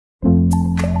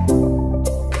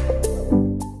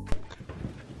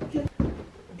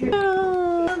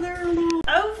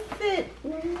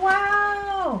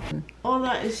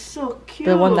That is so cute.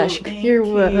 The one that you're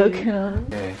working on.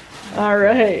 Okay. All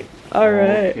right. All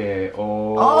right. Okay.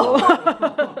 Oh.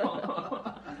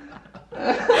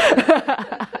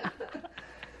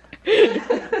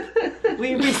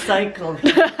 We recycled.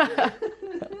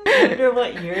 I wonder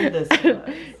what year this was.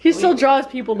 He still draws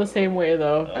people the same way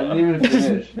though. I didn't even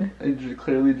finish. I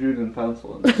clearly drew it in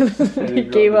pencil. He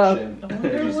gave up. I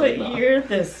wonder what year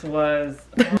this was.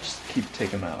 Just keep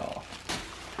taking that off.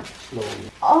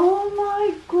 Slowly. Oh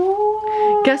my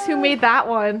god. Guess who made that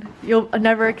one? You'll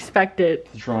never expect it.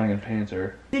 Drawing and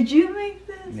painter. Did you make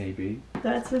this? Maybe.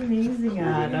 That's amazing,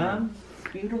 Adam.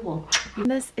 Beautiful.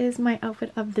 This is my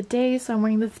outfit of the day. So I'm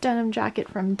wearing this denim jacket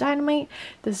from Dynamite.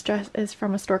 This dress is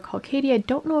from a store called Katie. I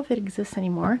don't know if it exists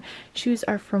anymore. Shoes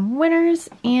are from Winners,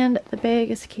 and the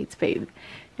bag is Kate Spade.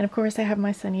 And of course I have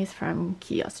my sunnies from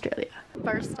Key, Australia.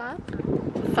 First up,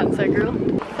 Sunset Girl.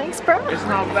 Thanks, bro. It's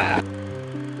not bad.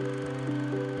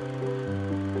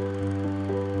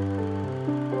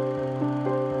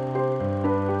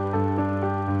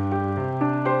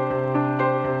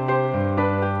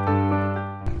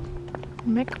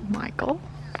 McMichael.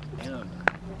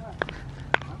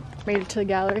 Made it to the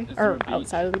gallery, or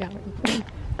outside of the gallery.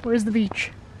 Where's the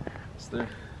beach? It's there.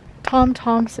 Tom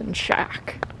Thompson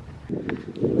Shack.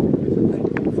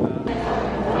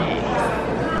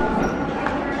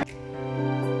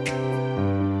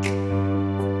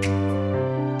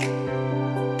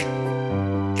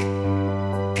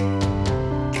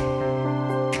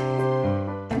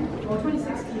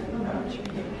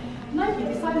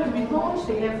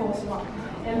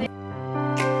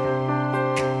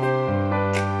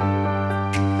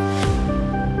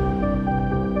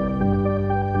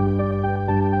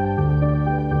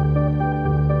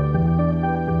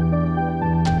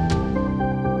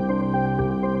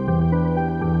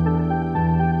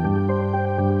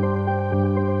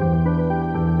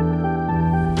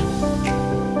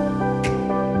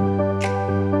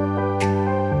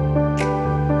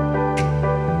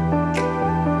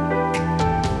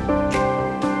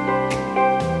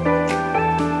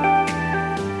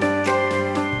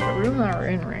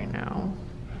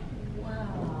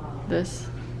 This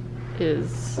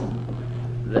is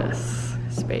this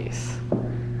space.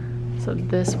 So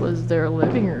this was their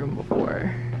living room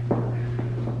before,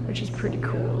 which is pretty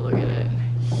cool. Look at it.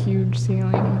 Huge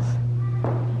ceilings.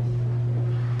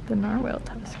 The narwhal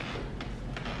tusk.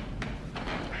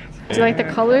 Do you like the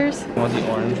colors? You want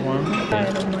the orange one? I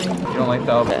don't mind. You don't like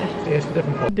that? Yeah, it's a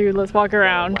different color. Dude, let's walk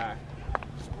around.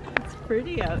 It's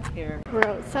pretty out here. We're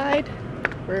outside.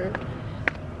 We're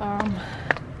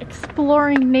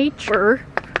exploring nature.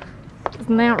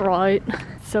 Isn't that right?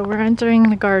 So we're entering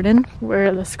the garden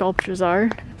where the sculptures are.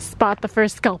 Spot the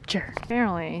first sculpture.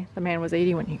 Apparently, the man was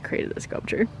 80 when he created the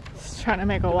sculpture. He's trying to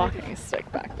make a walking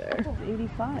stick back there.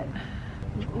 85.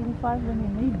 85 when he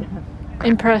made that.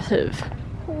 Impressive.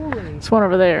 Holy. There's one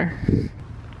over there.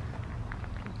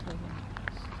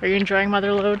 Are you enjoying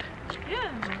Mother Lode?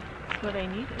 Yeah, that's what I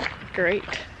needed. Great.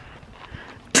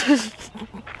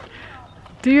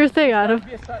 Do your thing, Adam.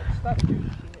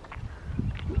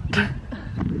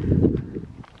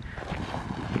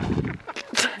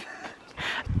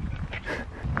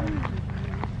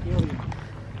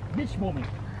 Beach moment.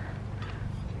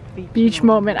 Beach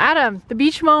moment. Adam, the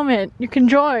beach moment. You can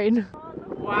join.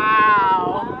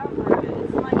 Wow.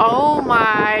 Oh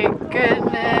my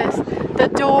goodness. The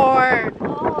door.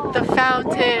 The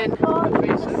fountain.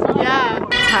 Yeah.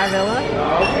 Tavilla.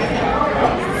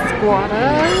 Squat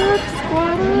up.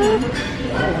 Squat up.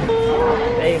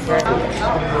 Favorite.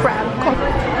 Crab cover.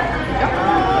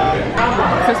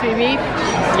 Crispy beef?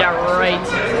 Yeah, right.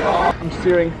 I'm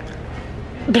steering.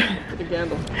 The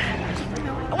candle.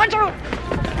 Watch out!